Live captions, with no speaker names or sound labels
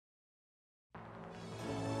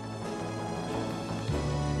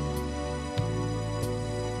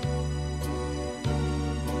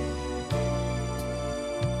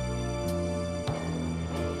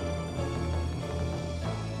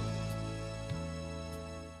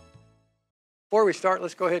Before we start,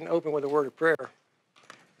 let's go ahead and open with a word of prayer.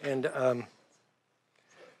 And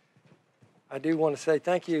I do want to say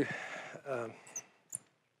thank you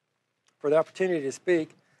for the opportunity to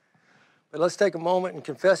speak. But let's take a moment and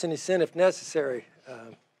confess any sin if necessary.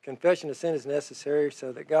 Confession of sin is necessary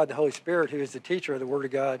so that God, the Holy Spirit, who is the teacher of the Word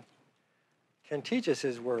of God, can teach us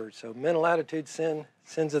His Word. So mental attitude sin,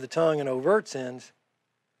 sins of the tongue, and overt sins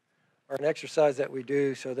are an exercise that we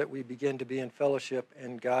do so that we begin to be in fellowship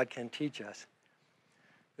and God can teach us.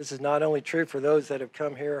 This is not only true for those that have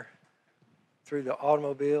come here through the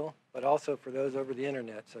automobile, but also for those over the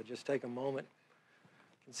internet. So just take a moment,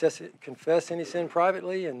 confess any sin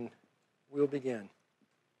privately, and we'll begin.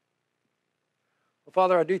 Well,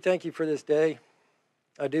 Father, I do thank you for this day.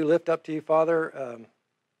 I do lift up to you, Father,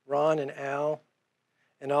 Ron and Al,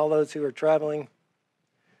 and all those who are traveling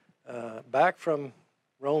back from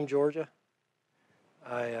Rome, Georgia.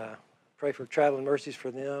 I pray for traveling mercies for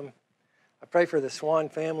them. I pray for the Swan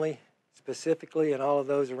family specifically and all of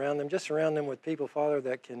those around them. Just surround them with people, Father,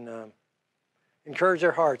 that can encourage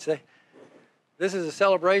their hearts. This is a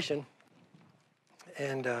celebration,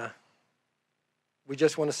 and we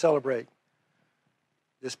just want to celebrate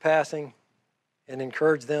this passing and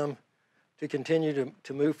encourage them to continue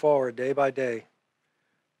to move forward day by day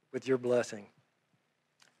with your blessing.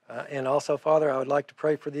 And also, Father, I would like to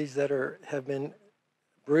pray for these that have been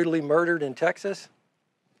brutally murdered in Texas.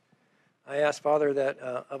 I ask, Father, that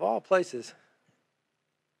of all places,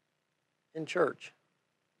 in church.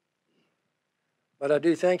 But I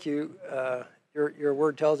do thank you. Your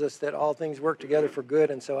word tells us that all things work together for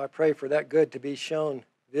good, and so I pray for that good to be shown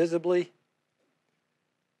visibly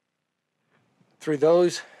through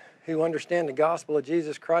those who understand the gospel of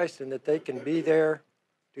Jesus Christ, and that they can be there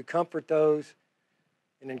to comfort those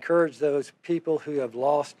and encourage those people who have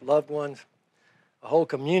lost loved ones, a whole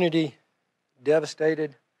community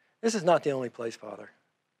devastated. This is not the only place, Father.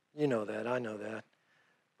 You know that, I know that.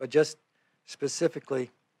 But just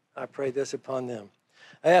specifically, I pray this upon them.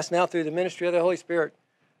 I ask now through the ministry of the Holy Spirit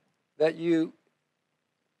that you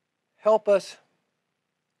help us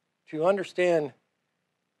to understand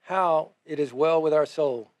how it is well with our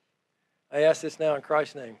soul. I ask this now in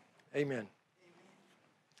Christ's name. Amen.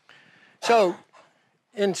 So,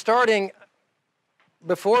 in starting,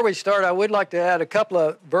 before we start, I would like to add a couple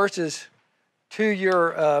of verses to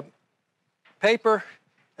your paper.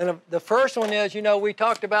 And the first one is, we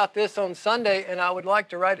talked about this on Sunday, and I would like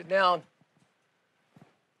to write it down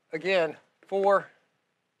again. 4,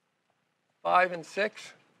 5, and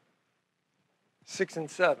 6. 6 and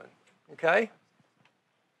 7. Okay?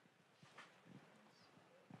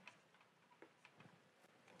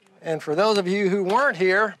 And for those of you who weren't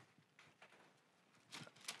here,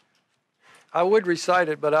 I would recite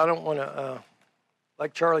it, but I don't want to,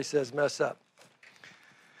 like Charlie says, mess up.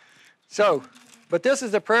 So, but this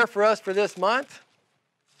is a prayer for us for this month.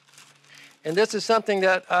 And this is something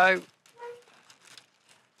that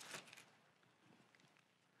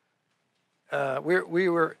we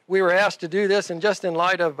were asked to do this, and just in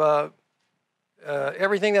light of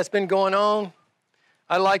everything that's been going on,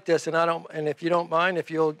 I like this, and if you don't mind,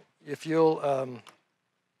 if you'll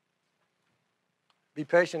be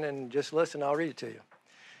patient and just listen, I'll read it to you.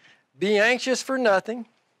 Be anxious for nothing,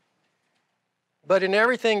 but in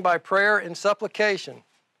everything by prayer and supplication,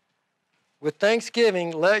 with thanksgiving,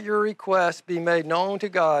 let your requests be made known to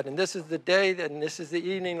God. And this is the day, and this is the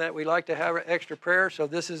evening that we like to have extra prayer, so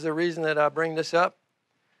this is the reason that I bring this up.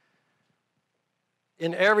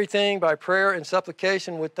 In everything by prayer and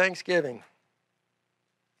supplication with thanksgiving.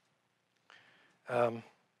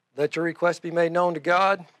 Let your requests be made known to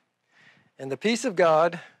God, and the peace of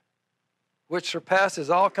God, which surpasses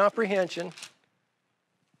all comprehension,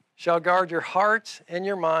 shall guard your hearts and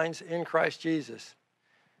your minds in Christ Jesus.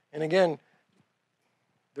 And again,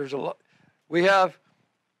 there's a lot. We have,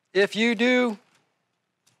 if you do,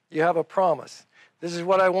 you have a promise. This is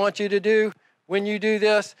what I want you to do. When you do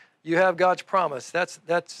this, you have God's promise.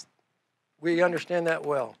 We understand that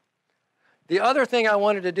well. The other thing I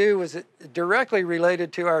wanted to do was directly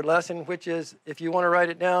related to our lesson, which is, if you want to write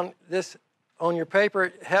it down, this on your paper,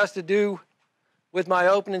 it has to do with my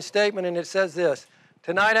opening statement, and it says this.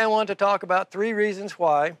 Tonight I want to talk about 3 reasons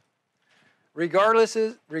why, regardless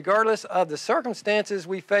of the circumstances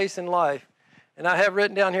we face in life, and I have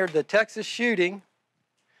written down here the Texas shooting,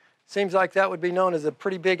 seems like that would be known as a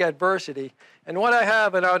pretty big adversity. And what I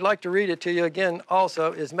have, and I would like to read it to you again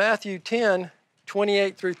also, is Matthew 10,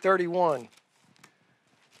 28 through 31.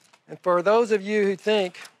 And for those of you who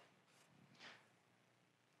think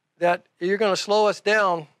that you're going to slow us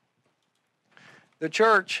down, the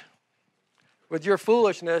church, with your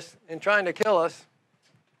foolishness in trying to kill us,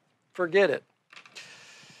 forget it.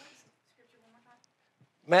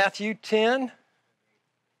 Matthew 10,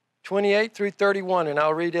 28 through 31, and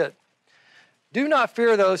I'll read it. Do not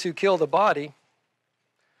fear those who kill the body,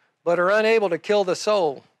 but are unable to kill the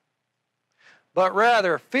soul, but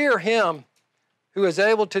rather fear him who is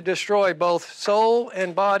able to destroy both soul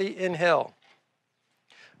and body in hell.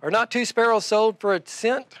 Are not 2 sparrows sold for a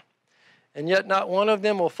cent? And yet not one of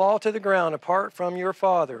them will fall to the ground apart from your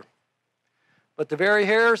Father. But the very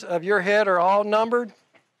hairs of your head are all numbered,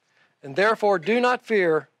 and therefore do not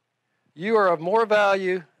fear. You are of more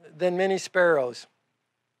value than many sparrows.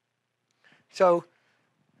 So,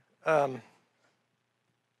 I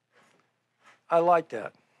like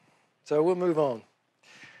that. So we'll move on.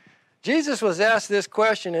 Jesus was asked this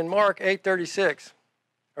question in Mark 8:36.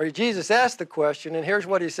 Or Jesus asked the question, and here's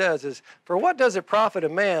what he says is, for what does it profit a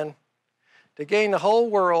man to gain the whole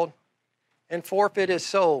world and forfeit his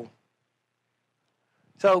soul?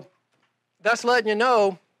 So that's letting you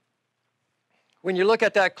know, when you look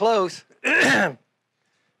at that close,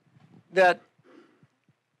 that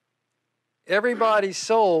everybody's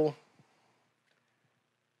soul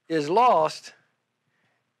is lost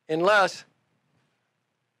unless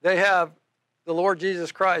they have the Lord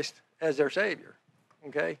Jesus Christ as their Savior.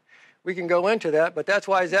 Okay? We can go into that, but that's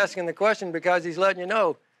why he's asking the question, because he's letting you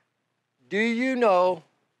know, do you know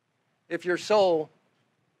if your soul,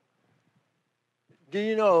 do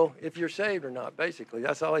you know if you're saved or not, basically?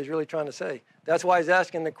 That's all he's really trying to say. That's why he's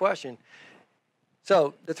asking the question.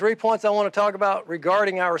 So, the 3 points I want to talk about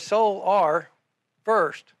regarding our soul are,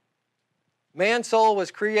 first, man's soul was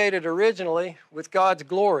created originally with God's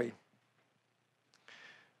glory.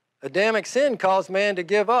 Adamic sin caused man to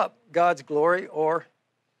give up God's glory, or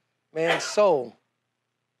man's soul.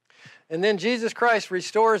 And then Jesus Christ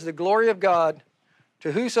restores the glory of God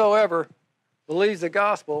to whosoever believes the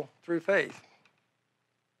gospel through faith.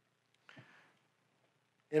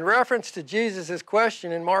 In reference to Jesus'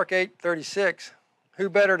 question in Mark 8:36, who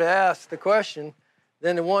better to ask the question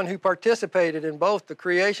than the one who participated in both the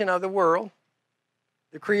creation of the world,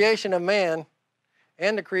 the creation of man,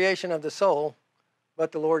 and the creation of the soul,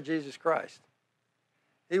 but the Lord Jesus Christ.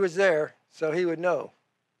 He was there, so he would know.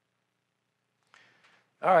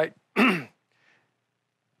 All right.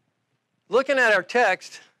 Looking at our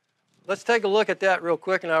text, let's take a look at that real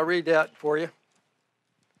quick, and I'll read that for you.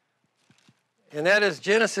 And that is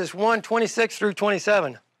Genesis 1, 26 through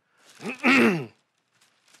 27.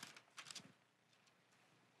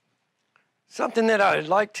 Something that I'd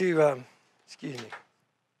like to, excuse me.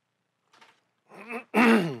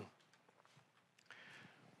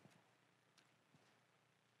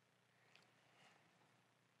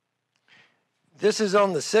 This is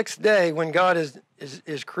on the 6th day when God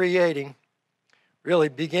is creating, really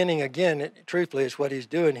beginning again, truthfully is what he's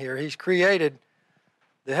doing here. He's created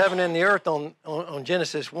the heaven and the earth on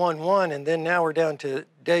Genesis 1:1, and then now we're down to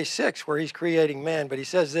day 6 where he's creating man. But he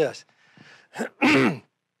says this.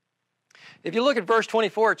 If you look at verse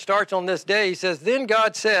 24, it starts on this day. He says, then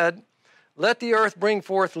God said, let the earth bring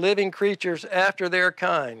forth living creatures after their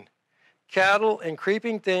kind, cattle and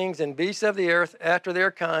creeping things and beasts of the earth after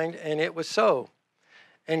their kind, and it was so.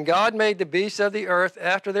 And God made the beasts of the earth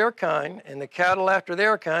after their kind, and the cattle after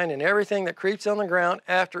their kind, and everything that creeps on the ground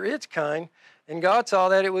after its kind, and God saw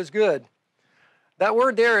that it was good. That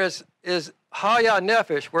word there is haya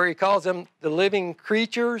nephesh, where he calls them the living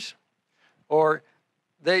creatures, or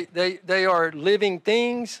they are living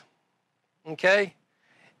things, okay?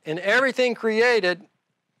 And everything created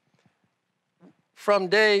from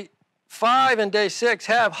day 5 and day 6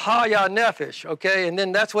 have haya nephesh, okay? And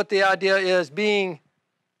then that's what the idea is, being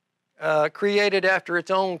created after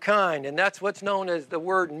its own kind. And that's what's known as the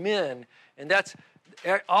word men. And that's,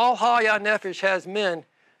 all haya nephesh has men,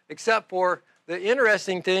 except for the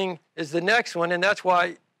interesting thing is the next one, and that's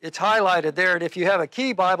why it's highlighted there. And if you have a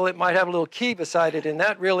key Bible, it might have a little key beside it, and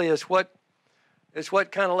that really is what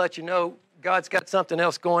kind of lets you know God's got something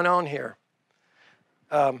else going on here.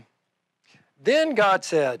 Then God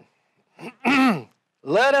said,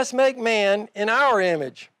 let us make man in our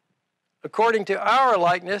image, according to our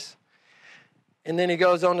likeness. And then he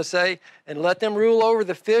goes on to say, and let them rule over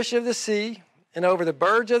the fish of the sea, and over the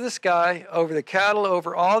birds of the sky, over the cattle,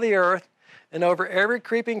 over all the earth, and over every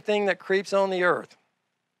creeping thing that creeps on the earth.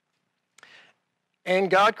 And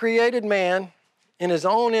God created man in his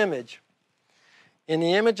own image. In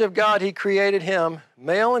the image of God he created him,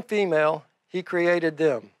 male and female, he created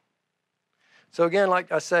them. So again,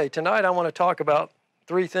 like I say, tonight I want to talk about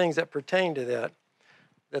 3 things that pertain to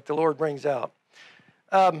that the Lord brings out.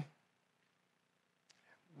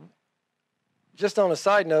 Just on a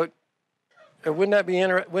side note, wouldn't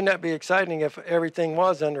that be exciting if everything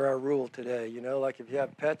was under our rule today? You know, like if you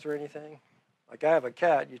have pets or anything. Like I have a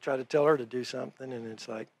cat, you try to tell her to do something, and it's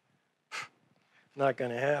like, not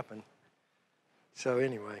going to happen. So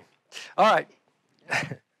anyway, all right.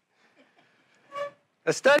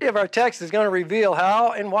 A study of our text is going to reveal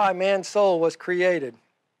how and why man's soul was created.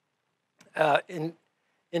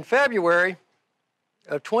 In February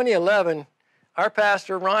of 2011, our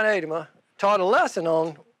pastor, Ron Adema, taught a lesson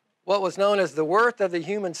on what was known as the worth of the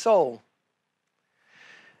human soul.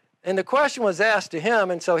 And the question was asked to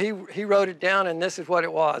him, and so he wrote it down, and this is what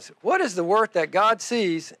it was. What is the worth that God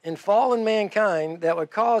sees in fallen mankind that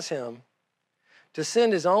would cause him to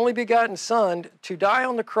send his only begotten Son to die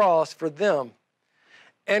on the cross for them,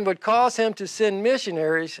 and would cause him to send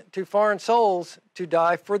missionaries to foreign souls to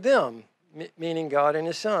die for them, meaning God and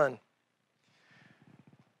his Son?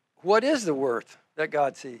 What is the worth that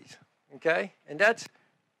God sees? Okay? And that's,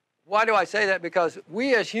 why do I say that? Because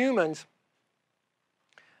we as humans,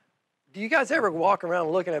 do you guys ever walk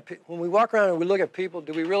around looking at, when we walk around and we look at people,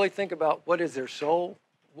 do we really think about what is their soul?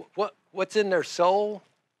 What's in their soul?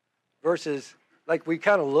 Versus, like, we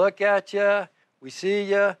kind of look at you, we see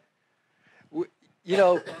you. You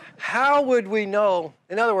know, how would we know?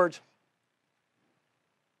 In other words,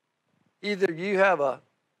 either you have a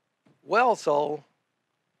well soul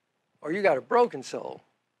or you got a broken soul.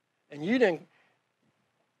 And you didn't,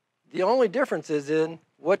 the only difference is in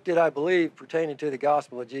what did I believe pertaining to the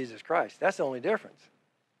gospel of Jesus Christ. That's the only difference.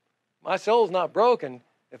 My soul's not broken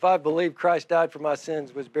if I believe Christ died for my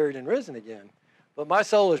sins, was buried, and risen again. But my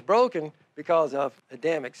soul is broken because of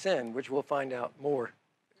Adamic sin, which we'll find out more.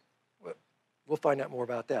 We'll find out more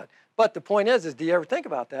about that. But the point is do you ever think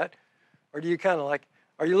about that? Or do you kind of like,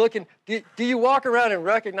 are you looking, do you walk around and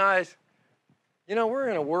recognize, you know, we're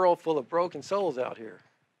in a world full of broken souls out here.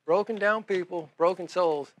 Broken down people, broken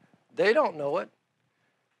souls. They don't know it.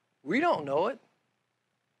 We don't know it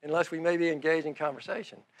unless we maybe engage in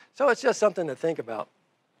conversation. So it's just something to think about.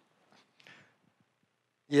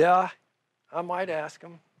 Yeah, I might ask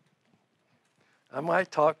them. I might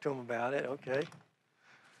talk to them about it, okay.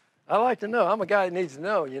 I like to know. I'm a guy that needs to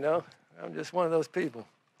know, you know. I'm just one of those people.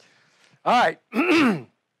 All right.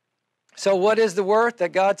 So what is the worth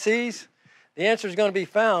that God sees? The answer is going to be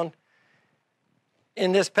found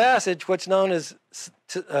in this passage, what's known as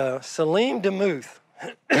Salim Demuth.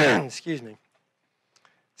 Excuse me.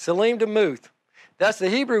 Salim Demuth. That's the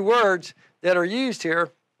Hebrew words that are used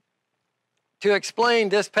here to explain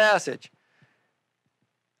this passage.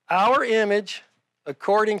 Our image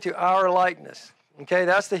according to our likeness. Okay,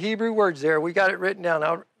 that's the Hebrew words there. We got it written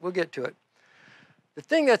down. We'll get to it. The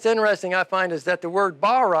thing that's interesting, I find, is that the word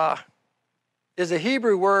bara is a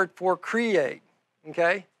Hebrew word for create.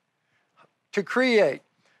 Okay? To create.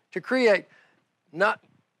 To create. Not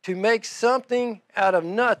to make something out of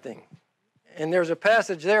nothing. And there's a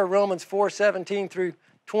passage there, Romans 4:17 through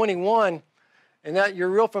 21, and that you're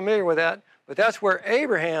real familiar with that. But that's where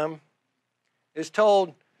Abraham is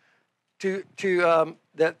told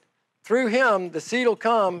that through him the seed will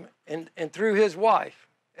come, and through his wife,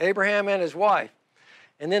 Abraham and his wife.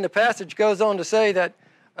 And then the passage goes on to say that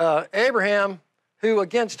Abraham, who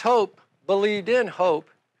against hope believed in hope,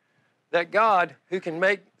 that God, who can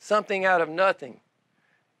make something out of nothing,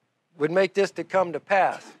 would make this to come to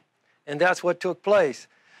pass. And that's what took place.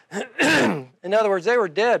 In other words, they were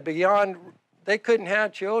dead beyond, they couldn't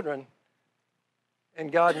have children,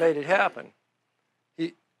 and God made it happen.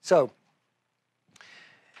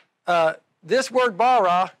 This word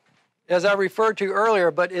bara, as I referred to earlier,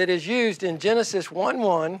 but it is used in Genesis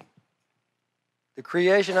 1:1, the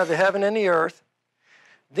creation of the heaven and the earth.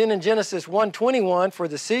 Then in Genesis 1:21 for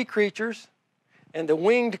the sea creatures and the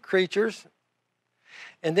winged creatures.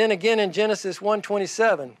 And then again in Genesis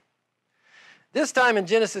 1:27. This time in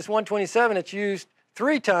Genesis 1:27, it's used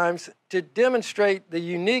 3 times to demonstrate the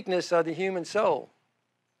uniqueness of the human soul.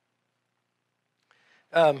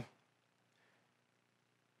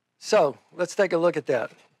 So let's take a look at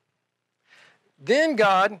that. Then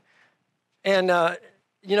God, and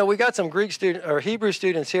you know, we got some Greek student or Hebrew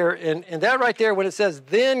students here, and that right there, when it says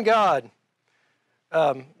then God,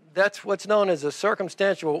 that's what's known as a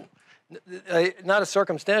circumstantial, not a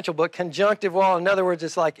circumstantial, but conjunctive law. In other words,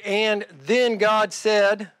 it's like, and then God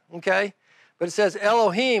said, okay? But it says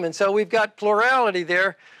Elohim, and so we've got plurality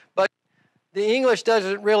there, but the English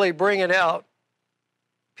doesn't really bring it out.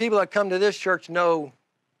 People that come to this church know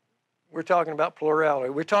we're talking about plurality.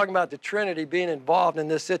 We're talking about the Trinity being involved in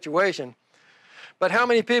this situation. But how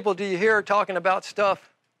many people do you hear talking about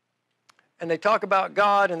stuff, and they talk about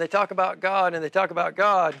God, and they talk about God, and they talk about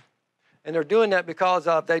God, and they're doing that because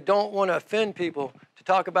they don't want to offend people to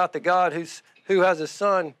talk about the God who has a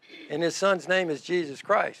son, and his son's name is Jesus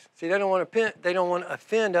Christ. See, they don't want to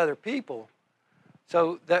offend other people,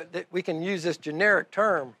 so that we can use this generic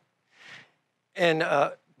term. And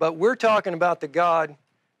but we're talking about the God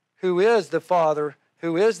who is the Father,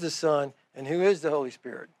 who is the Son, and who is the Holy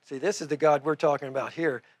Spirit. See, this is the God we're talking about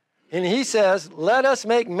here. And he says, let us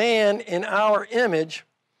make man in our image,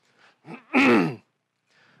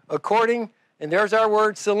 according, and there's our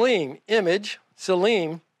word Salim, image,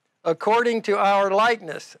 Salim, according to our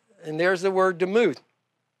likeness. And there's the word demuth.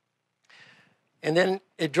 And then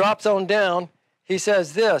it drops on down. He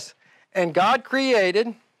says this, and God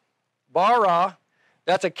created, bara,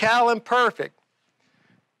 that's a cal imperfect.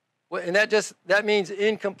 And that means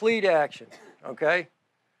incomplete action, okay?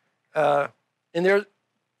 And there's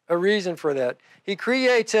a reason for that. He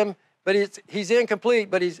creates him, but he's incomplete,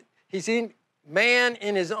 but he's in man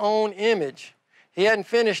in his own image. He hadn't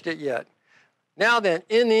finished it yet. Now then,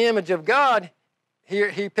 in the image of God,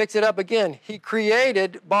 he picks it up again. He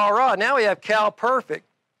created bara. Now we have cal perfect,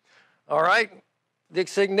 all right? The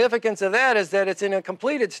significance of that is that it's in a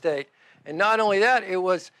completed state. And not only that,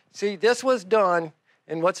 this was done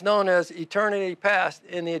in what's known as eternity past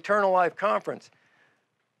in the Eternal Life Conference.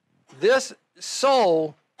 This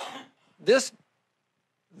soul, this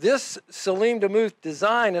Salim Demuth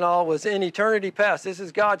design and all was in eternity past. This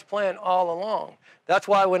is God's plan all along. That's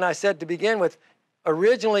why when I said to begin with,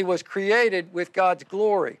 originally was created with God's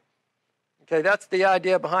glory. Okay, that's the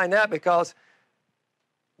idea behind that because,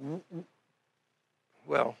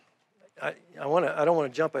 well, I don't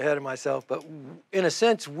want to jump ahead of myself, but in a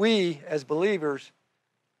sense, we as believers,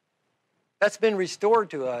 that's been restored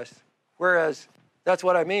to us, whereas that's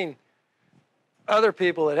what I mean. Other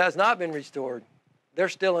people, it has not been restored. They're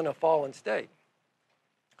still in a fallen state.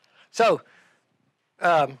 So,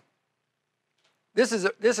 this is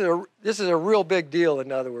a real big deal.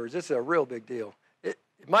 In other words, this is a real big deal. It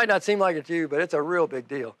might not seem like it to you, but it's a real big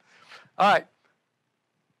deal. All right.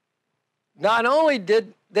 Not only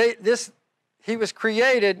did he was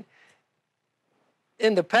created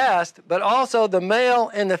in the past, but also the male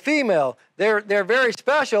and the female. They're very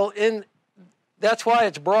special. That's why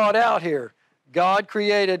it's brought out here. God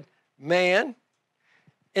created man.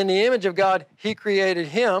 In the image of God, he created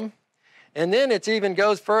him. And then it even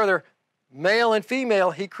goes further. Male and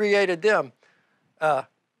female, he created them.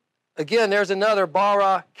 Again, there's another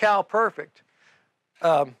bara cal perfect.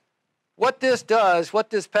 What this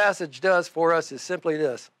passage does for us is simply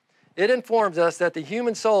this. It informs us that the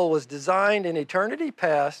human soul was designed in eternity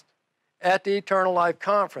past at the Eternal Life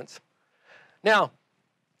Conference. Now,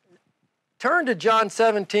 turn to John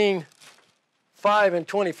 17, 5 and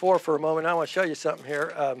 24 for a moment. I want to show you something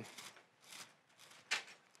here.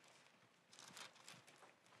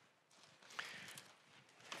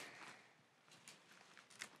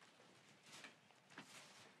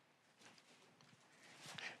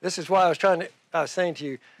 This is why I was saying to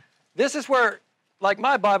you, this is where, like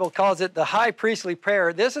my Bible calls it, the high priestly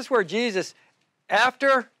prayer. This is where Jesus,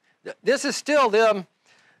 this is still them,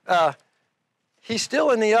 he's still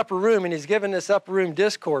in the upper room and he's giving this upper room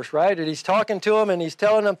discourse, right? And he's talking to them and he's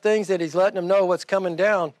telling them things that he's letting them know what's coming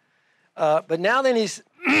down. But now then he's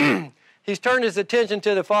turned his attention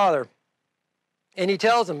to the Father. And he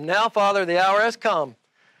tells them, now, Father, the hour has come.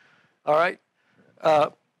 All right?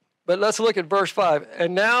 But let's look at verse 5.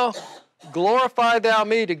 And now glorify thou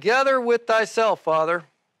me together with thyself, Father,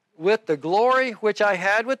 with the glory which I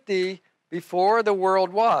had with thee before the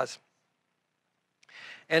world was.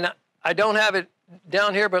 And I don't have it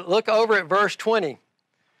down here, but look over at verse 20.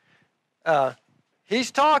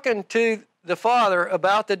 He's talking to the Father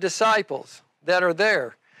about the disciples that are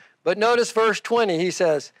there. But notice verse 20, he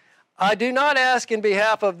says, I do not ask in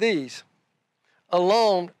behalf of these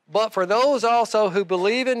alone, but for those also who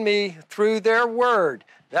believe in me through their word.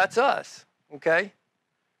 That's us, okay?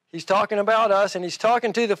 He's talking about us, and he's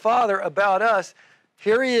talking to the Father about us.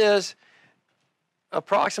 Here he is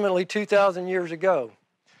approximately 2,000 years ago.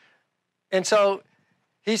 And so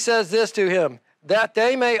he says this to him, that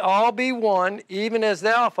they may all be one, even as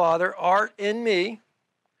thou, Father, art in me,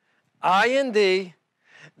 I in thee,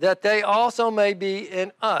 that they also may be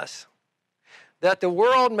in us, that the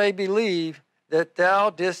world may believe that thou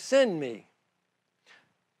didst send me.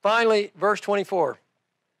 Finally, verse 24.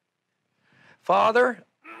 Father,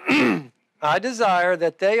 I desire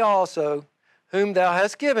that they also, whom thou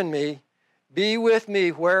hast given me, be with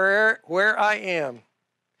me where I am,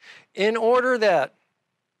 in order that,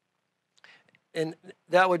 and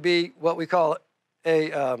that would be what we call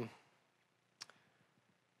it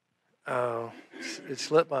it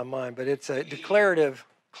slipped my mind, but it's a declarative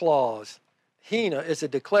clause. Hina is a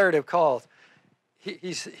declarative clause.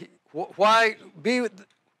 Why be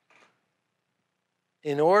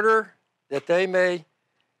in order that they may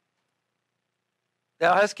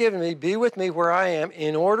thou hast given me be with me where I am,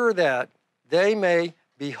 in order that they may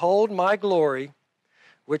behold my glory,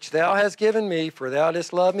 which thou hast given me, for thou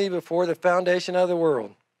didst love me before the foundation of the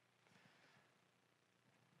world.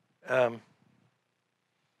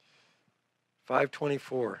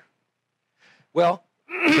 5:24. Well,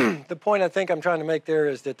 the point I think I'm trying to make there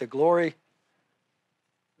is that the glory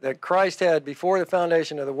that Christ had before the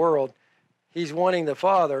foundation of the world, he's wanting the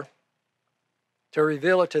Father to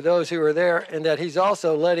reveal it to those who are there, and that he's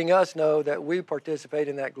also letting us know that we participate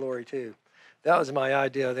in that glory too. That was my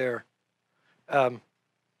idea there.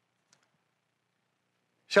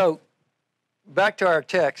 So, back to our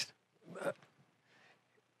text.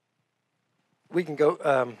 We can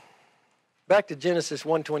go back to Genesis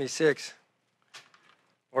 1:26,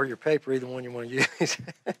 or your paper, either one you want to use.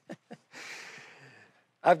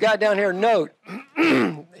 I've got down here, note.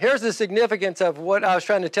 Here's the significance of what I was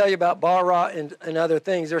trying to tell you about bara and other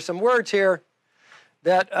things. There's some words here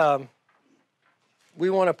that we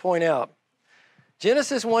want to point out.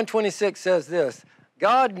 Genesis 1:26 says this: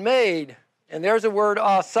 God made, and there's a word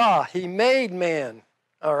asa, he made man,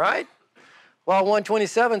 all right? While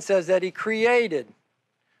 1:27 says that he created,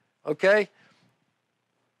 okay?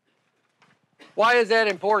 Why is that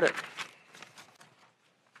important?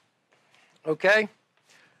 Okay?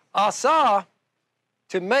 Asa,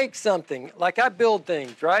 to make something, like I build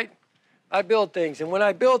things, right? I build things, and when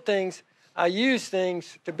I build things, I use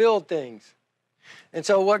things to build things. And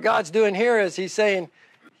so what God's doing here is he's saying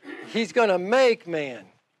he's going to make man,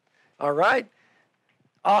 all right?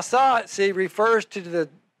 Asa, see, refers to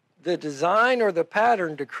the design or the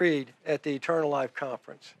pattern decreed at the Eternal Life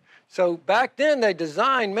Conference. So back then they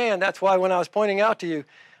designed man. That's why when I was pointing out to you,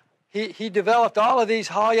 he developed all of these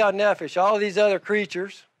Hayah Nefesh, all of these other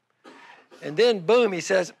creatures. And then, boom, he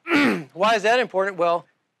says, why is that important? Well,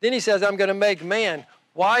 then he says, I'm going to make man.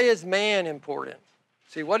 Why is man important?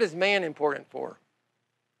 See, what is man important for?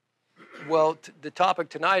 Well, the topic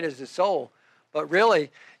tonight is the soul. But really,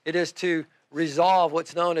 it is to resolve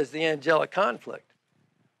what's known as the angelic conflict.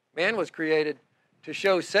 Man was created to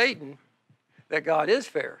show Satan that God is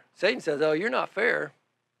fair. Satan says, oh, you're not fair.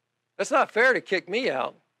 That's not fair to kick me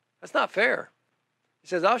out. That's not fair. He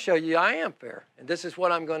says, I'll show you I am fair, and this is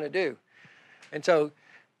what I'm going to do. And so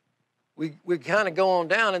we kind of go on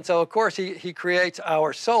down, and so, of course, he creates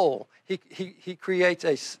our soul. He creates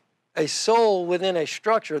a soul within a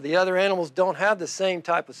structure. The other animals don't have the same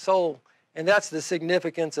type of soul, and that's the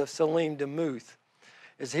significance of Salim Demuth,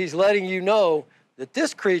 is he's letting you know that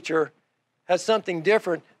this creature has something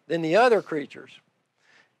different than the other creatures.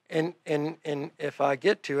 And if I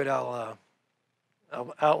get to it, I'll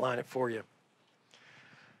outline it for you.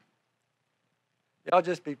 Y'all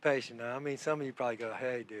just be patient now. I mean, some of you probably go,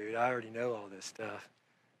 hey, dude, I already know all this stuff.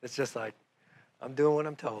 It's just like, I'm doing what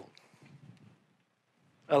I'm told.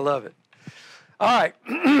 I love it. All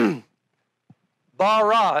right.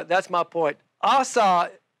 Bara, that's my point.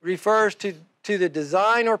 Asa refers to the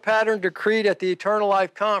design or pattern decreed at the Eternal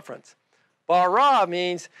Life Conference. Bara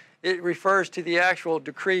means it refers to the actual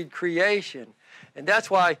decreed creation. And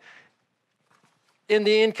that's why in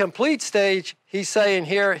the incomplete stage, he's saying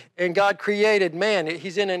here, and God created man.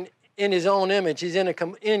 He's in his own image. He's in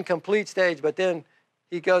an incomplete stage, but then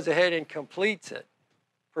he goes ahead and completes it,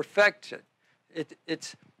 perfects it.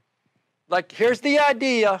 It's like, here's the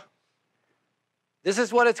idea. This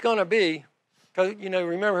is what it's going to be. Because, you know,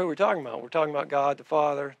 remember who we're talking about. We're talking about God, the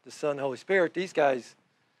Father, the Son, the Holy Spirit. These guys,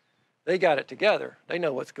 they got it together. They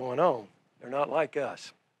know what's going on. They're not like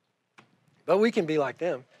us. But we can be like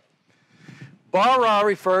them. Bara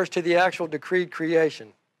refers to the actual decreed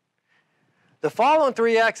creation. The following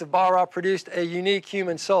three acts of bara produced a unique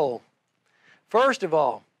human soul. First of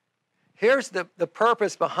all, here's the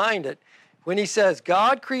purpose behind it. When he says,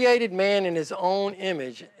 God created man in his own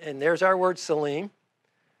image, and there's our word Salim.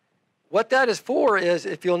 What that is for is,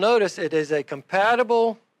 if you'll notice, it is a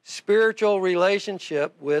compatible spiritual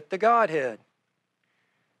relationship with the Godhead.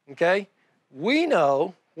 Okay? We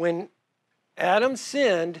know when Adam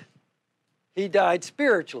sinned, he died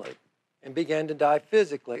spiritually and began to die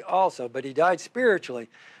physically also, but he died spiritually.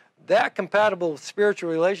 That compatible spiritual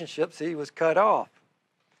relationship, see, was cut off,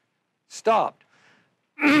 stopped.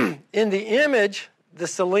 In the image, the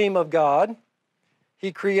Salim of God,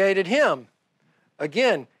 he created him.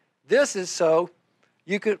 Again, this is so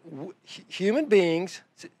you could, human beings,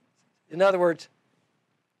 in other words,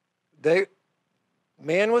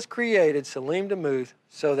 man was created, Salim Demuth,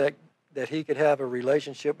 so that he could have a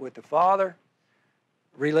relationship with the Father,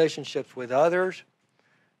 relationships with others,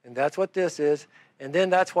 and that's what this is. And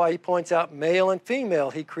then that's why he points out male and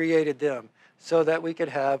female, he created them, so that we could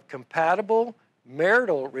have compatible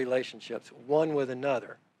marital relationships, one with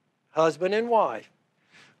another, husband and wife.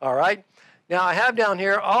 All right? Now, I have down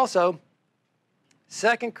here also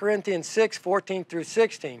 2 Corinthians 6, 14 through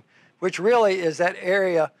 16, which really is that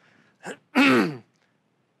area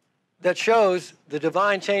that shows the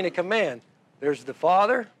divine chain of command. There's the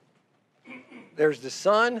Father, there's the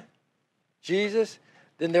Son, Jesus,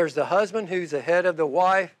 then there's the husband who's the head of the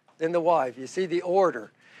wife, then the wife. You see the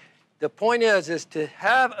order. The point is to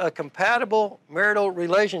have a compatible marital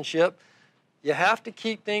relationship, you have to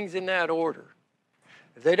keep things in that order.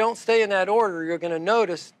 If they don't stay in that order, you're going to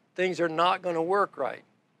notice things are not going to work right.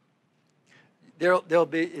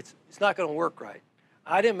 It's not going to work right.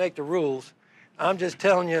 I didn't make the rules. I'm just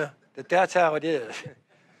telling you that that's how it is.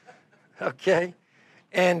 Okay?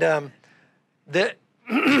 And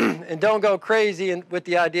and don't go crazy with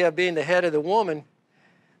the idea of being the head of the woman.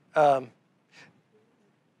 The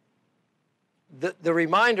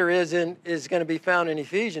reminder is going to be found in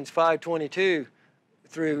Ephesians 5:22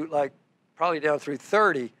 through probably down through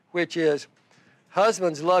 30, which is,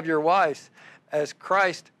 husbands, love your wives as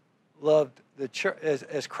Christ loved the church,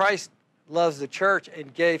 as Christ loves the church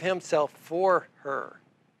and gave himself for her.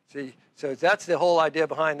 See, so that's the whole idea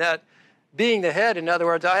behind that. Being the head, in other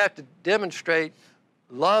words, I have to demonstrate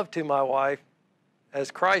love to my wife as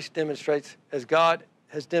Christ demonstrates, as God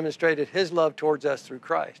has demonstrated his love towards us through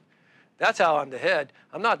Christ. That's how I'm the head.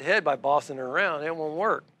 I'm not the head by bossing her around. It won't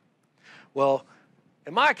work. Well,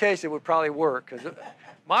 in my case, it would probably work because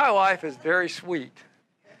my wife is very sweet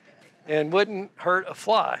and wouldn't hurt a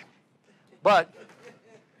fly. But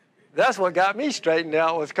that's what got me straightened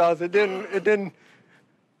out, was because it didn't,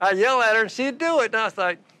 I yell at her and she'd do it. And I was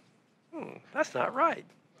like, that's not right.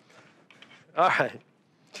 All right.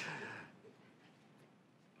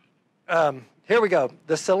 Here we go.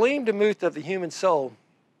 The Salim Demuth of the human soul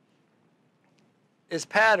is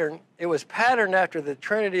patterned. It was patterned after the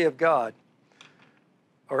Trinity of God.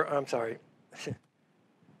 Or, I'm sorry.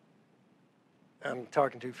 I'm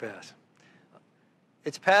talking too fast.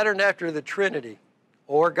 It's patterned after the Trinity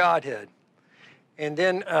or Godhead. And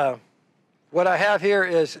then what I have here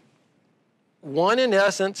is one in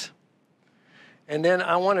essence. And then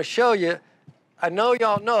I want to show you, I know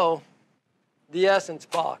y'all know the essence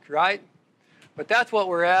box, right? But that's what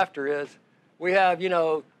we're after is, we have,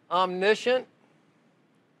 omniscient.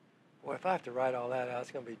 Boy, if I have to write all that out,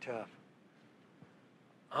 it's going to be tough.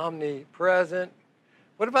 Omnipresent.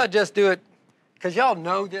 What if I just do it, because y'all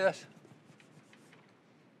know this.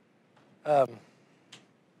 The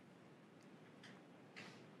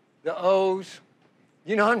O's.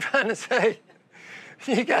 You know what I'm trying to say?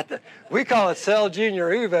 You got we call it Cell Junior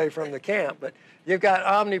Uve from the camp, but you've got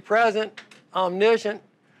omnipresent, omniscient,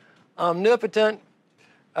 omnipotent.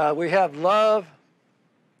 We have love.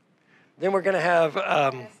 Then we're going to have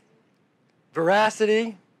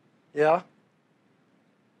veracity. Yeah.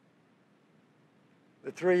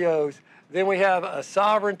 The 3 O's. Then we have a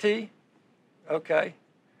sovereignty. Okay.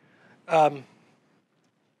 And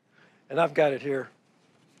I've got it here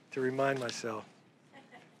to remind myself.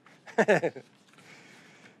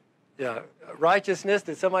 Yeah. Righteousness.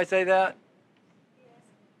 Did somebody say that?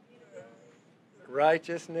 Yes.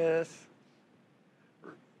 Righteousness.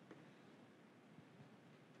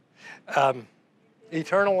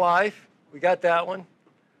 Eternal life. We got that one.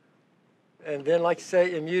 And then, like you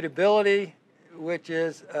say, immutability, which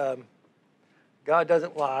is God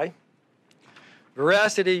doesn't lie.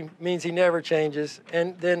 Veracity means he never changes.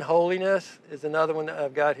 And then holiness is another one that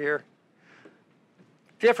I've got here.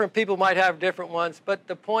 Different people might have different ones, but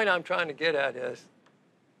the point I'm trying to get at is,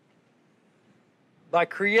 by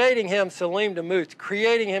creating him, Salim Demuth,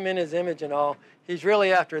 creating him in his image and all, he's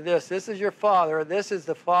really after this. This is your Father. This is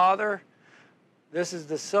the Father. This is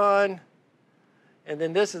the Son. And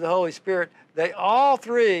then this is the Holy Spirit. They all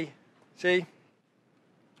three, see,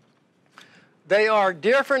 they are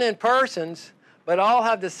different in persons, but all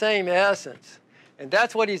have the same essence. And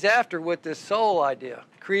that's what he's after with this soul idea,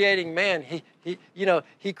 creating man.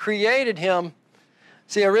 He created him.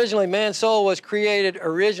 See, originally, man's soul was created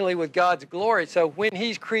originally with God's glory. So when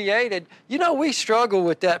he's created, we struggle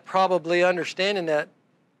with that, probably understanding that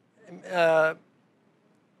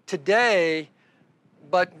today.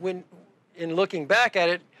 But in looking back at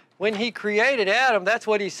it, when he created Adam, that's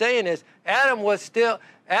what he's saying is, Adam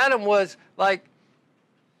was like,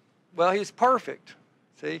 well, he's perfect.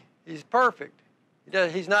 See, he's perfect.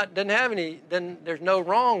 Doesn't have any, then there's no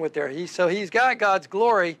wrong with there. So he's got God's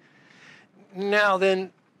glory. Now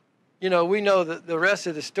then, we know the rest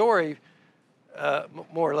of the story,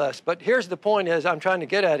 more or less. But here's the point is, I'm trying to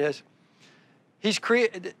get at is, he's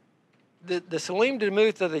created, the Salim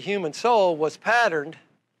Demuth of the human soul was patterned,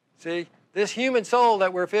 see, This human soul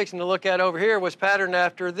that we're fixing to look at over here was patterned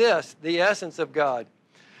after this, the essence of God.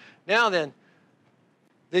 Now then,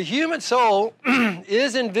 the human soul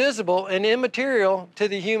is invisible and immaterial to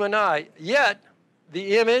the human eye, yet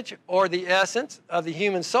the image or the essence of the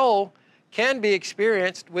human soul can be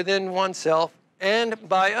experienced within oneself and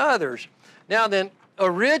by others. Now then,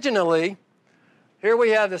 originally, here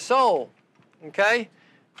we have the soul, okay?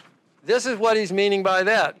 This is what he's meaning by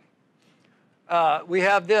that. We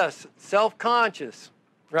have this, self-conscious,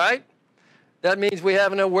 right? That means we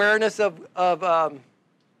have an awareness of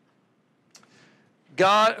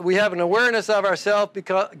God. We have an awareness of ourselves,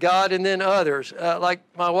 because God, and then others. Like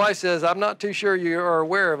my wife says, I'm not too sure you are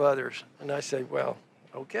aware of others. And I say, well,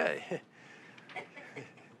 okay.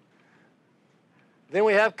 Then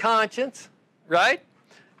we have conscience, right?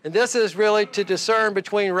 And this is really to discern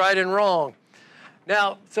between right and wrong.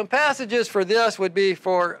 Now, some passages for this would be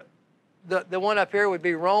for, the one up here would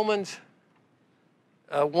be Romans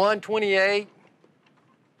 1:28,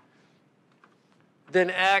 then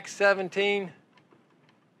Acts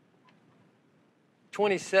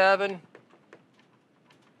 17:27.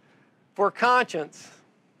 For conscience,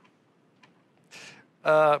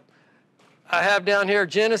 I have down here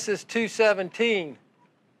Genesis 2:17,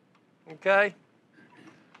 okay?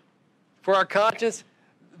 For our conscience,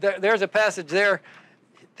 there's a passage there.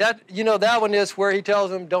 That one is where he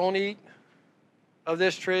tells them, don't eat of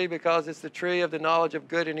this tree because it's the tree of the knowledge of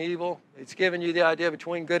good and evil. It's giving you the idea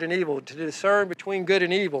between good and evil, to discern between good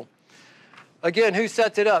and evil. Again, who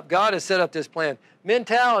sets it up? God has set up this plan.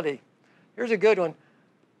 Mentality. Here's a good one.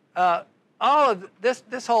 All of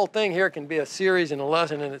this whole thing here can be a series and a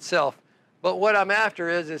lesson in itself. But what I'm after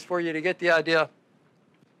is for you to get the idea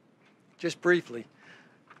just briefly.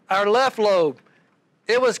 Our left lobe,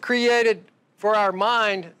 it was created for our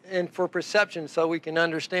mind and for perception so we can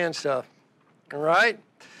understand stuff. All right?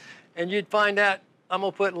 And you'd find that, I'm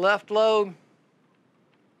going to put left lobe,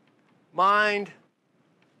 mind,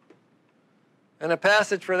 and a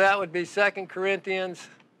passage for that would be 2 Corinthians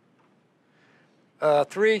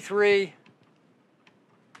 3:3,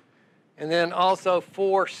 and then also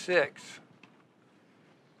 4:6.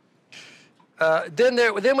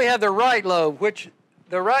 Then we have the right lobe, which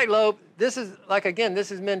the right lobe, this is, like, again,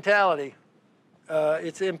 this is mentality.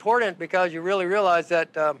 It's important because you really realize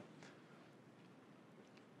that,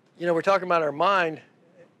 we're talking about our mind,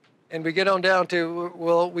 and we get on down to,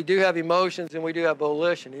 well, we do have emotions and we do have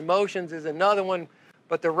volition. Emotions is another one,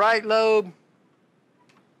 but the right lobe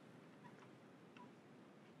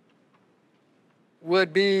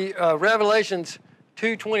would be Revelations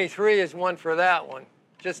 2:23 is one for that one.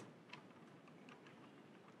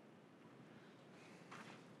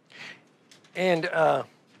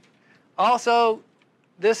 Also,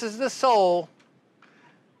 this is the soul.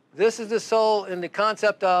 This is the soul in the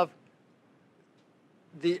concept of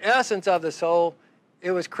the essence of the soul.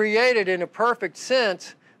 It was created in a perfect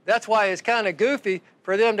sense. That's why it's kind of goofy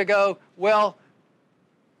for them to go, well,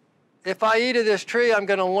 if I eat of this tree, I'm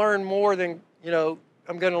going to learn more than,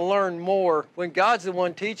 I'm going to learn more, when God's the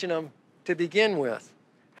one teaching them to begin with.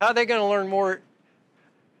 How are they going to learn more?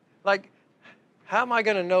 Like, how am I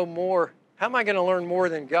going to know more? How am I going to learn more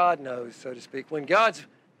than God knows, so to speak? When God's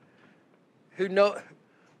who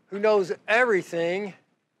knows everything,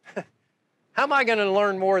 how am I going to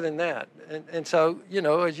learn more than that? And so,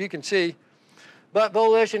 as you can see, but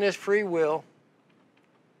volition is free will.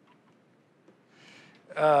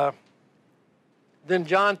 Then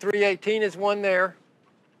John 3:18 is one there.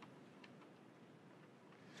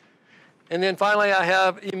 And then finally I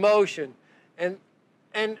have emotion. And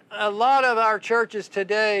a lot of our churches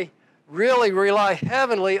today really rely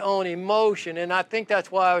heavily on emotion, and I think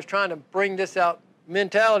that's why I was trying to bring this out.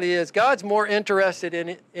 Mentality is God's more interested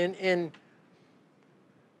in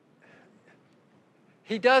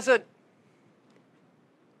He doesn't,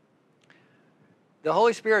 the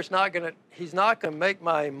Holy Spirit's not going to, He's not going to make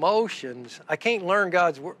my emotions, I can't learn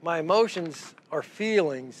God's word. My emotions are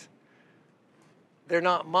feelings. They're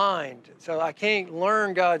not mind. So I can't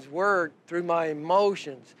learn God's word through my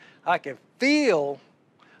emotions. I can feel.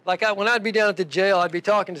 Like when I'd be down at the jail, I'd be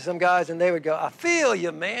talking to some guys and they would go, I feel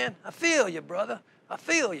you, man. I feel you, brother. I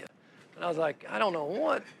feel you. And I was like, I don't know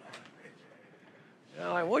what.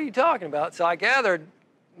 Like, what are you talking about? So I gathered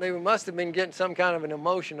they must have been getting some kind of an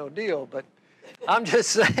emotional deal, but I'm just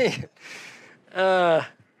saying.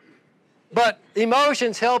 But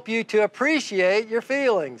emotions help you to appreciate your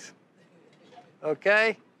feelings.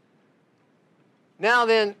 Okay? Now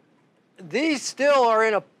then, these still are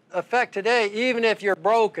in effect today, even if you're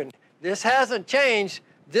broken. This hasn't changed.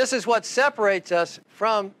 This is what separates us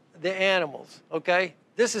from the animals, okay?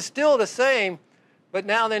 This is still the same, but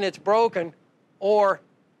now then it's broken, or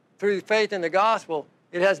through faith in the gospel,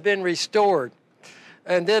 it has been restored.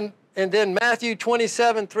 And then Matthew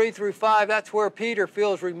 27, 3 through 5, that's where Peter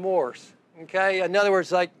feels remorse. Okay? In other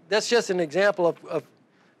words, like, that's just an example of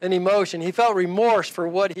an emotion. He felt remorse for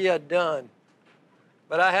what he had done.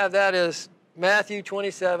 But I have that as Matthew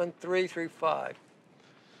 27, 3 through 5.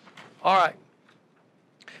 All right.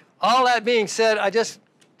 All that being said, I just,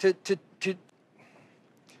 to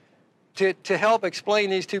help explain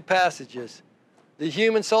these two passages, the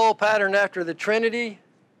human soul pattern after the Trinity,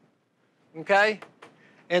 okay?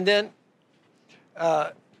 And then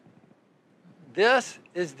this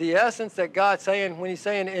is the essence that God's saying when he's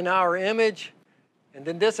saying in our image. And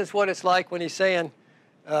then this is what it's like when he's saying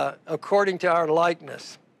according to our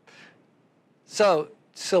likeness. So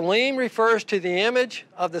Salim refers to the image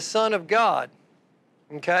of the Son of God,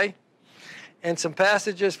 okay? And some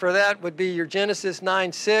passages for that would be your Genesis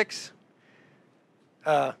 9:6,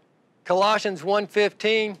 Colossians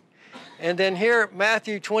 1:15, and then here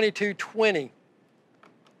Matthew 22:20.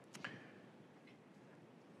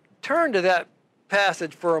 Turn to that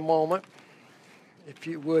passage for a moment, if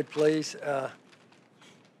you would, please.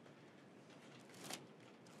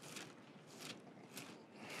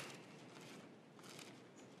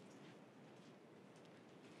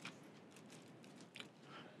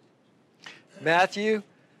 Matthew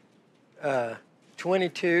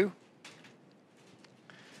 22,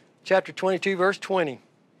 chapter 22, verse 20.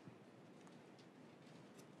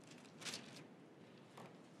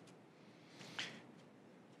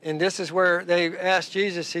 And this is where they asked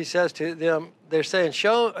Jesus, he says to them, they're saying,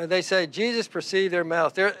 they say, Jesus perceived their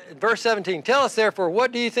mouth. Verse 17, tell us therefore,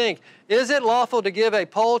 what do you think? Is it lawful to give a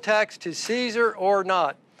poll tax to Caesar or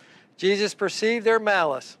not? Jesus perceived their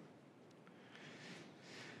malice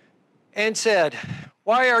and said,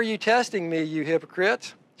 why are you testing me, you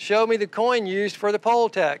hypocrites? Show me the coin used for the poll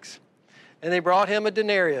tax. And they brought him a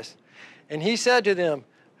denarius. And he said to them,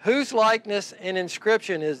 whose likeness and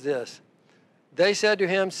inscription is this? They said to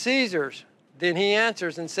him, Caesar's. Then he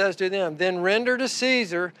answers and says to them, then render to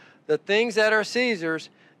Caesar the things that are Caesar's,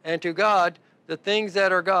 and to God the things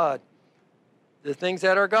that are God, the things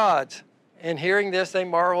that are God's. And hearing this, they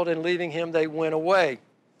marveled, and leaving him, they went away.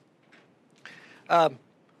 I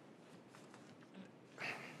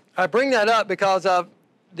bring that up because of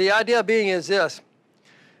the idea being is this.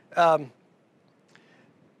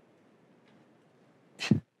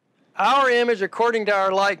 Our image according to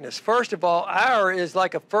our likeness. First of all, our is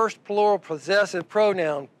like a first plural possessive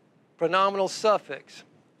pronoun, pronominal suffix.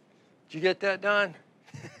 Did you get that done?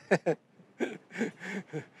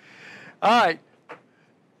 All right.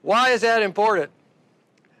 Why is that important?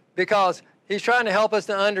 Because he's trying to help us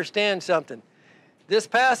to understand something. This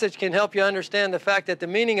passage can help you understand the fact that the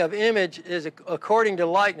meaning of image is according to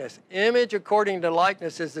likeness. Image according to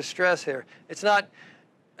likeness is the stress here. It's not,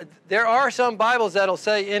 there are some Bibles that'll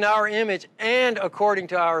say in our image and according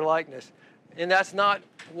to our likeness. And that's not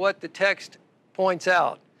what the text points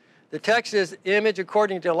out. The text is image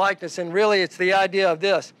according to likeness, and really it's the idea of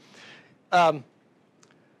this.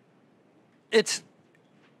 It's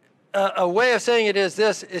a way of saying it is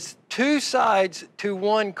this. It's two sides to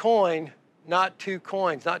one coin, not two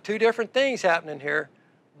coins. Not two different things happening here,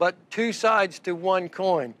 but two sides to one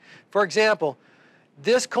coin. For example,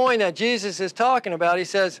 this coin that Jesus is talking about, it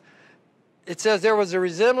says there was a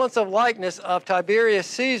resemblance of likeness of Tiberius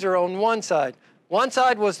Caesar on one side. One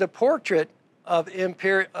side was the portrait of the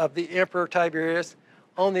Emperor Tiberius.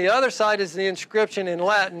 On the other side is the inscription in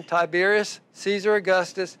Latin, Tiberius Caesar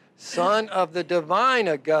Augustus, son of the divine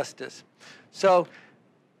Augustus. So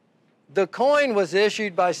the coin was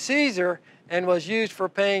issued by Caesar and was used for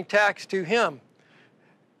paying tax to him.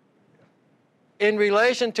 In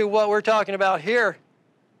relation to what we're talking about here,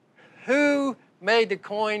 who made the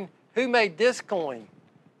coin? Who made this coin?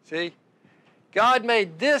 See? God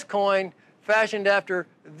made this coin fashioned after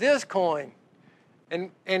this coin.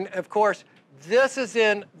 And of course, this is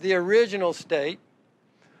in the original state.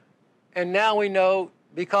 And now we know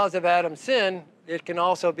because of Adam's sin, it can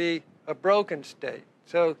also be a broken state.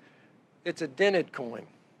 So it's a dented coin.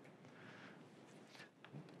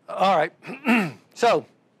 All right. So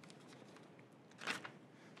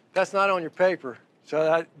that's not on your paper.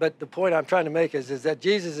 But the point I'm trying to make is that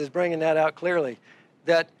Jesus is bringing that out clearly.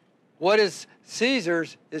 That what is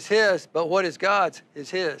Caesar's is his, but what is God's is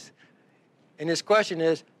his. And his question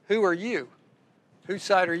is, who are you? Whose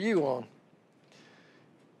side are you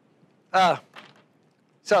on?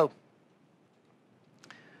 So,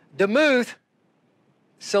 Demuth,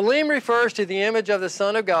 Salim refers to the image of the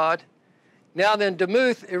Son of God. Now then,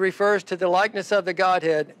 Demuth, it refers to the likeness of the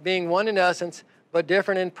Godhead, being one in essence, but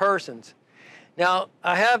different in persons. Now,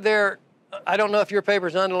 I have there, I don't know if your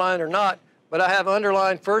paper's underlined or not, but I have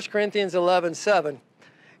underlined 1 Corinthians 11:7.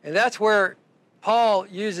 And that's where Paul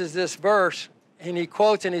uses this verse, and he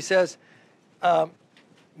quotes and he says,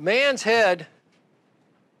 man's head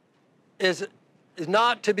is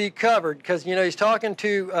not to be covered, because, you know, he's talking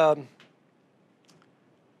to,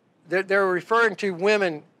 they're referring to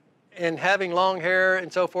women and having long hair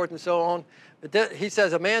and so forth and so on. But he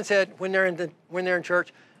says a man's head when they're in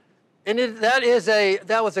church, and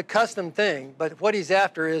that was a custom thing. But what he's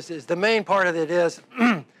after is the main part of it is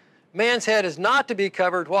man's head is not to be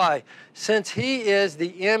covered. Why? Since he is the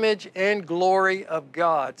image and glory of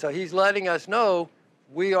God. So he's letting us know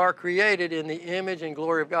we are created in the image and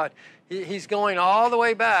glory of God. He's going all the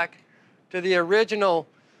way back to the original,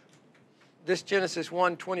 this Genesis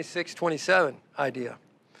 1:26-27 idea.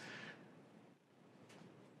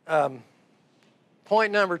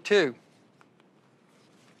 Point number 2.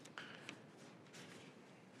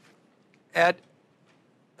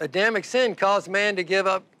 Adamic sin caused man to give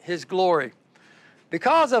up his glory.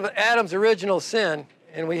 Because of Adam's original sin,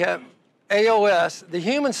 and we have AOS, the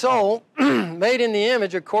human soul, made in the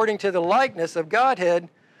image according to the likeness of Godhead,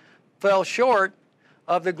 fell short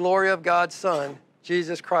of the glory of God's Son,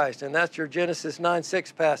 Jesus Christ. And that's your Genesis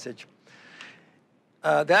 9:6 passage.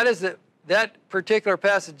 That particular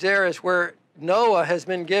passage there is where Noah has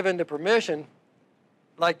been given the permission,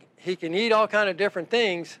 like he can eat all kind of different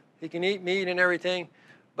things, he can eat meat and everything,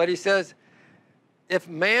 but he says, if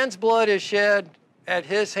man's blood is shed at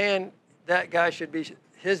his hand,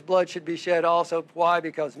 his blood should be shed also. Why?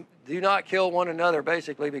 Because do not kill one another,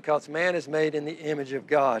 basically, because man is made in the image of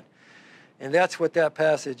God. And that's what that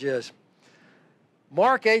passage is.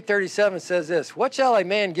 Mark 8:37 says this, what shall a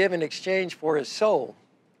man give in exchange for his soul?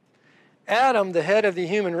 Adam, the head of the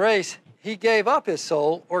human race, he gave up his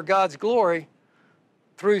soul, or God's glory,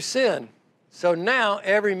 through sin. So now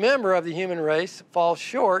every member of the human race falls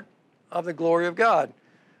short of the glory of God.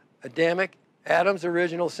 Adam's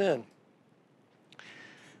original sin.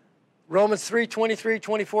 Romans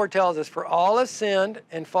 3:23-24 tells us, for all have sinned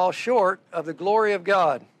and fall short of the glory of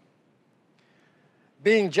God,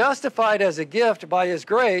 being justified as a gift by his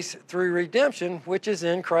grace through redemption, which is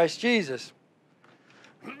in Christ Jesus.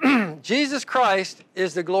 Jesus Christ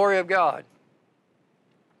is the glory of God.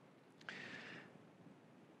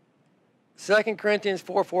 2 Corinthians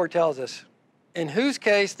 4:4 tells us, in whose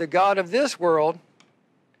case the God of this world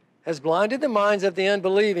has blinded the minds of the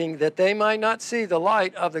unbelieving, that they might not see the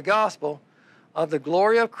light of the gospel of the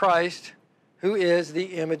glory of Christ, who is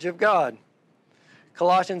the image of God.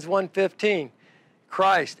 Colossians 1:15,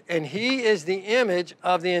 Christ, and he is the image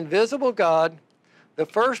of the invisible God, the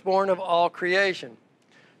firstborn of all creation.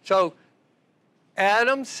 So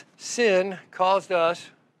Adam's sin caused us,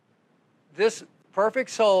 this perfect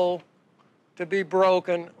soul, to be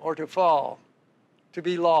broken or to fall, to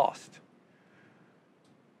be lost.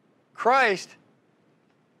 Christ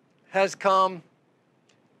has come,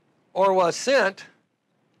 or was sent,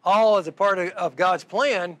 all as a part of God's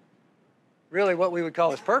plan, really what we would call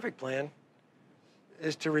his perfect plan,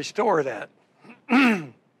 is to restore that.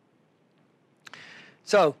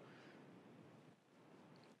 So,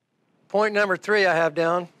 point number 3 I have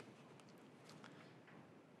down.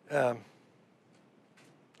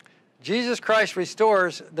 Jesus Christ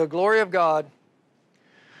restores the glory of God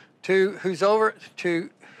to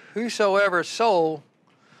whosoever soul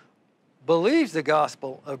believes the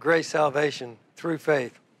gospel of grace salvation through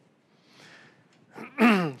faith.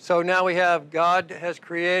 So now we have God has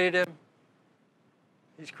created him.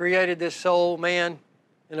 He's created this soul, man,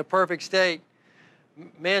 in a perfect state.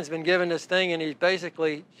 Man's been given this thing and he's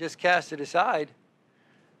basically just cast it aside.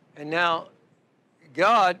 And now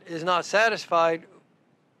God is not satisfied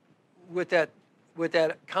with that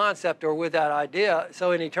concept or with that idea.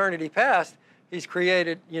 So in eternity past, he's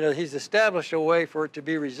created, he's established a way for it to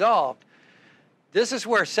be resolved. This is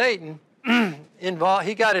where Satan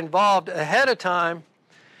he got involved ahead of time.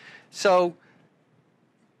 So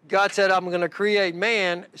God said, I'm going to create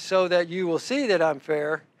man so that you will see that I'm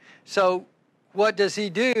fair. So what does he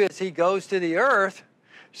do is he goes to the earth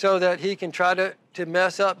so that he can try to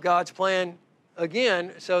mess up God's plan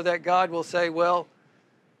again, so that God will say, well,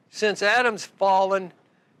 since Adam's fallen,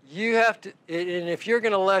 you have to, and if you're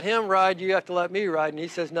going to let him ride, you have to let me ride. And he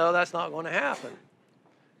says, no, that's not going to happen.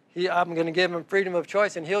 I'm going to give him freedom of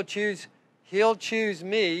choice, and he'll choose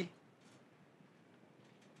me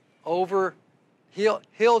over,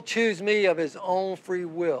 he'll choose me of his own free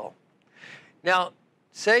will. Now,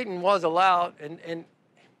 Satan was allowed, and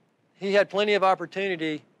he had plenty of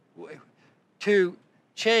opportunity to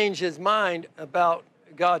change his mind about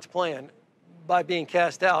God's plan by being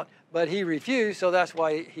cast out, but he refused, so that's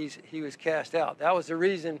why he was cast out. That was the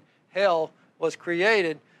reason hell was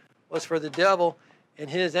created, was for the devil and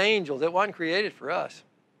his angels. It wasn't created for us.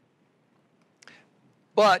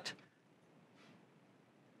 But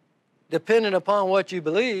depending upon what you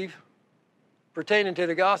believe pertaining to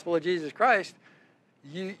the gospel of Jesus Christ,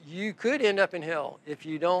 you could end up in hell if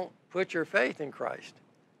you don't put your faith in Christ,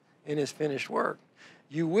 in his finished work.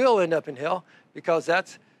 You will end up in hell because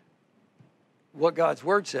that's what God's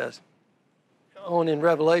word says. On in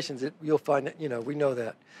Revelations, you'll find it, we know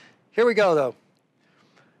that. Here we go,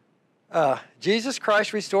 though. Jesus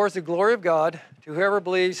Christ restores the glory of God to whoever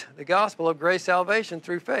believes the gospel of grace salvation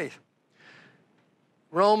through faith.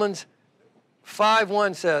 Romans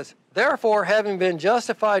 5:1 says, therefore, having been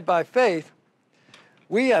justified by faith,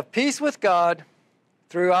 we have peace with God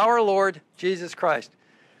through our Lord Jesus Christ.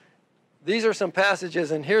 These are some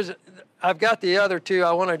passages, and I've got the other two.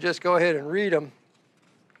 I want to just go ahead and read them.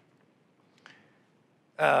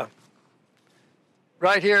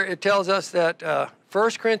 Right here, it tells us that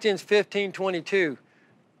 1 Corinthians 15:22,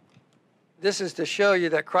 this is to show you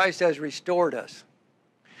that Christ has restored us.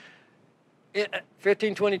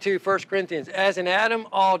 15:22, 1 Corinthians, as in Adam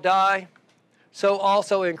all die, so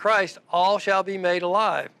also in Christ all shall be made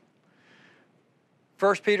alive.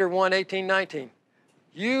 1 Peter 1:18-19,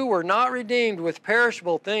 you were not redeemed with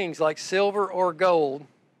perishable things like silver or gold,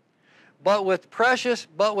 but with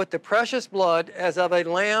the precious blood as of a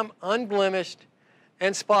lamb unblemished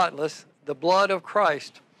and spotless, the blood of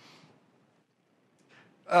Christ.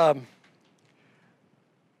 It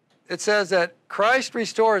says that Christ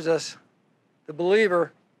restores us, the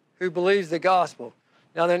believer who believes the gospel.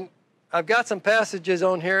 Now then, I've got some passages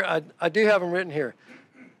on here. I do have them written here.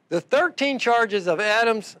 The 13 charges of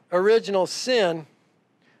Adam's original sin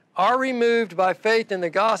are removed by faith in the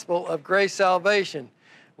gospel of grace salvation.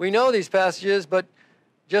 We know these passages, but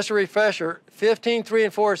just a refresher,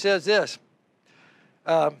 15:3-4 says this.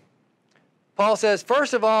 Paul says,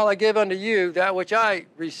 first of all, I give unto you that which I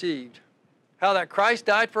received, how that Christ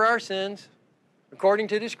died for our sins, according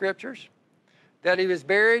to the Scriptures, that he was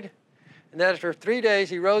buried, and that after 3 days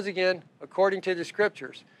he rose again, according to the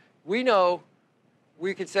Scriptures. We know,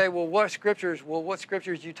 we could say, well, what Scriptures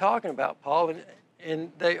are you talking about, Paul?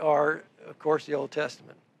 And they are, of course, the Old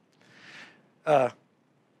Testament. Why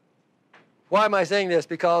am I saying this?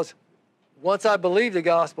 Because once I believe the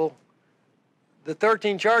gospel, the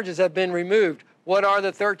 13 charges have been removed. What are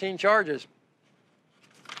the 13 charges?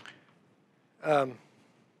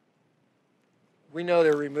 We know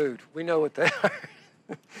they're removed. We know what they are.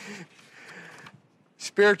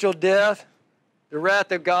 Spiritual death, the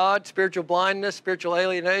wrath of God, spiritual blindness, spiritual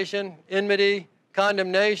alienation, enmity,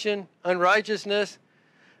 condemnation, unrighteousness.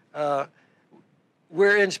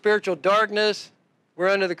 We're in spiritual darkness. We're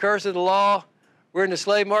under the curse of the law. We're in the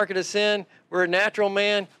slave market of sin. We're a natural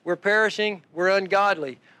man. We're perishing. We're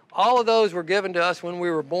ungodly. All of those were given to us when we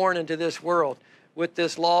were born into this world with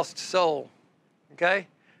this lost soul. Okay?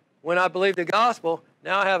 When I believe the gospel,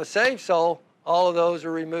 now I have a saved soul. All of those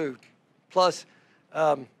are removed. Plus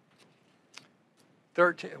 13,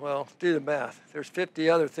 well, do the math. There's 50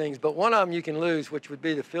 other things, but one of them you can lose, which would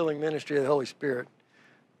be the filling ministry of the Holy Spirit.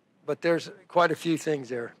 But there's quite a few things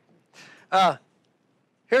there.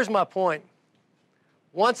 Here's my point.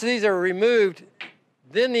 Once these are removed,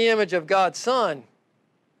 then the image of God's Son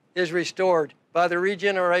is restored by the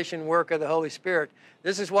regeneration work of the Holy Spirit.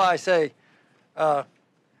 This is why I say, I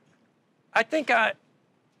think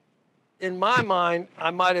in my mind,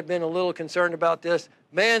 I might have been a little concerned about this.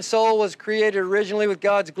 Man's soul was created originally with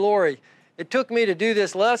God's glory. It took me to do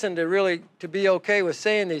this lesson to be okay with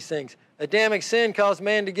saying these things. Adamic sin caused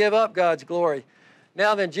man to give up God's glory.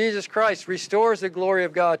 Now then, Jesus Christ restores the glory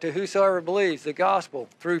of God to whosoever believes the gospel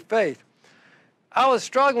through faith. I was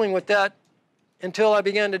struggling with that until I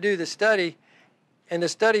began to do the study, and the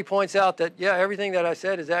study points out that, yeah, everything that I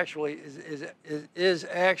said is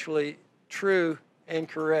actually true and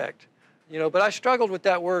correct. But I struggled with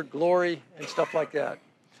that word glory and stuff like that.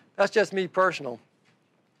 That's just me personal.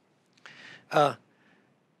 And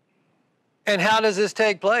how does this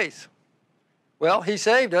take place? Well, he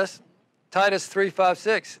saved us. Titus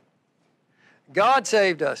 3:5-6. God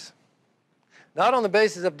saved us, not on the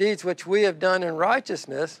basis of deeds which we have done in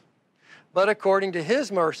righteousness, but according to his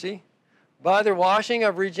mercy, by the washing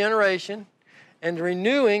of regeneration and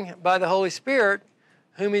renewing by the Holy Spirit,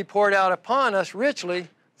 whom he poured out upon us richly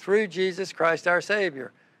through Jesus Christ our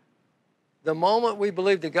Savior. The moment we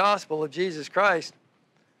believe the gospel of Jesus Christ,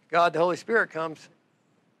 God the Holy Spirit comes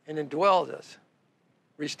and indwells us,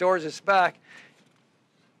 restores us back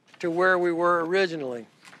to where we were originally.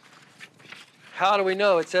 How do we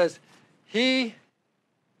know? It says, he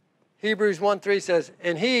Hebrews 1:3 says,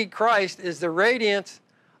 and he, Christ, is the radiance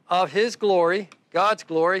of his glory, God's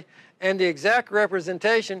glory, and the exact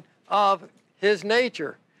representation of his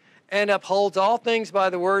nature, and upholds all things by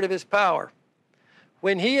the word of his power.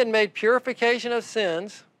 When he had made purification of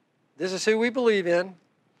sins, this is who we believe in,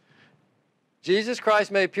 Jesus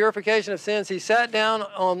Christ made purification of sins. He sat down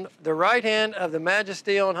on the right hand of the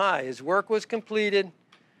majesty on high. His work was completed.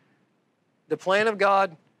 The plan of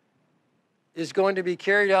God is going to be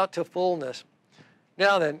carried out to fullness.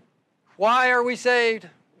 Now then, why are we saved?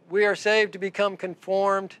 We are saved to become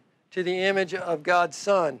conformed to the image of God's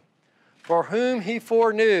Son, for whom he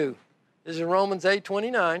foreknew. This is Romans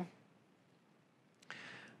 8:29.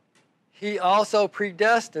 He also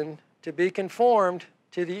predestined to be conformed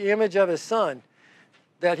to the image of his Son,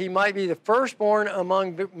 that he might be the firstborn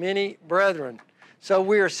among many brethren. So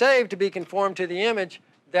we are saved to be conformed to the image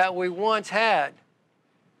that we once had.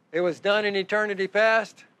 It was done in eternity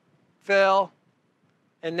past, fell,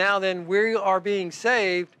 and now then we are being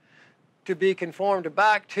saved to be conformed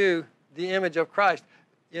back to the image of Christ.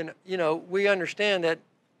 You know, we understand that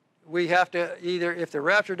we have to either, if the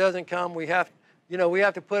rapture doesn't come, we have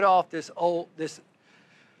to put off this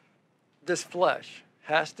flesh.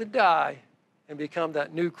 Has to die and become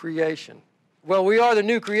that new creation. Well, we are the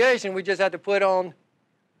new creation. We just have to put on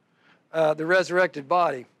the resurrected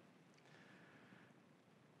body,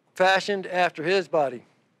 fashioned after his body.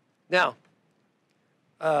 Now,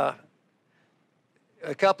 a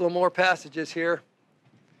couple of more passages here,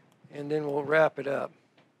 and then we'll wrap it up.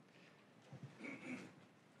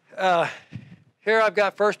 Here I've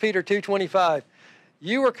got 1 Peter 2:25.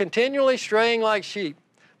 You were continually straying like sheep,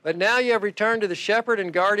 but now you have returned to the shepherd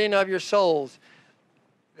and guardian of your souls.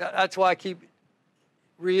 That's why I keep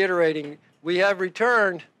reiterating. We have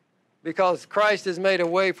returned because Christ has made a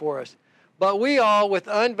way for us. But we all, with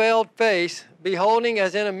unveiled face, beholding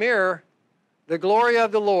as in a mirror the glory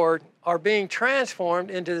of the Lord, are being transformed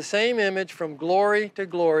into the same image from glory to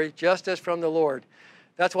glory, just as from the Lord.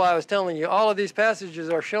 That's why I was telling you, all of these passages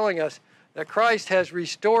are showing us that Christ has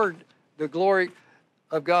restored the glory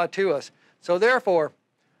of God to us. So therefore,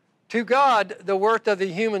 to God, the worth of the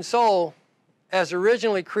human soul, as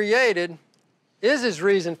originally created, is his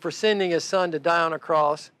reason for sending his Son to die on a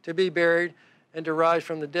cross, to be buried, and to rise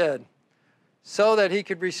from the dead, so that he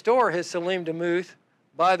could restore his Salim Demuth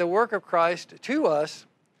by the work of Christ to us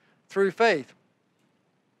through faith.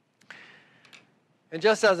 And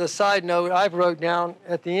just as a side note, I've wrote down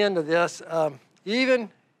at the end of this, even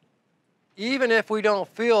if we don't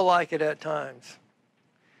feel like it at times,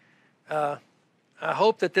 I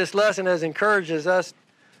hope that this lesson has encouraged us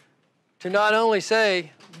to not only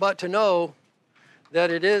say, but to know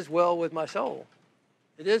that it is well with my soul.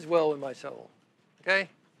 It is well with my soul. Okay?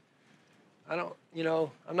 I'm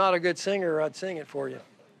not a good singer, or I'd sing it for you.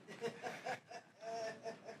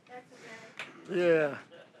 Yeah.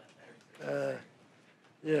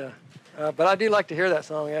 But I do like to hear that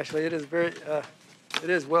song, actually. It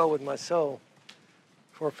is well with my soul,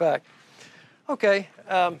 for a fact. Okay.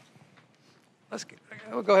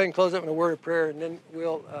 We'll go ahead and close up in a word of prayer, and then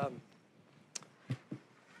we'll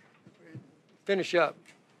finish up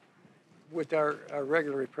with our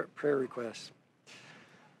regular prayer requests.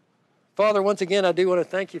 Father, once again, I do want to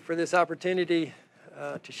thank you for this opportunity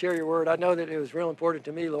to share your word. I know that it was real important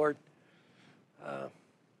to me, Lord.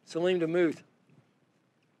 Salim Demuth.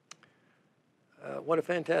 What a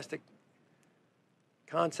fantastic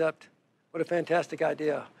concept. What a fantastic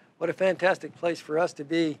idea. What a fantastic place for us to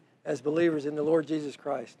be as believers in the Lord Jesus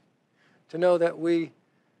Christ. To know that we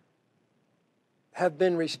have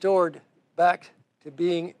been restored back to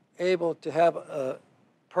being able to have a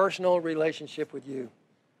personal relationship with you.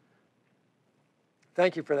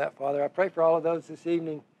 Thank you for that, Father. I pray for all of those this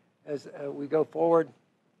evening as we go forward.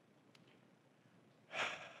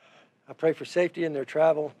 I pray for safety in their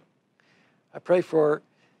travel. I pray for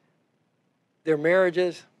their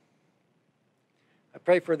marriages. I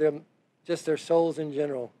pray for them, just their souls in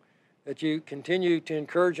general, that you continue to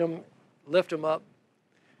encourage them, lift them up,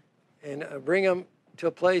 and bring them to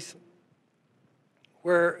a place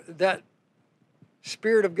where that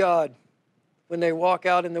Spirit of God, when they walk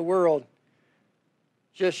out in the world,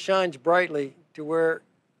 just shines brightly to where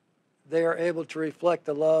they are able to reflect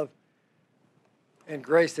the love and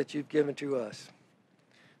grace that you've given to us.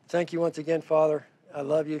 Thank you once again, Father. I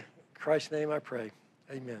love you. In Christ's name I pray.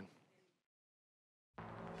 Amen.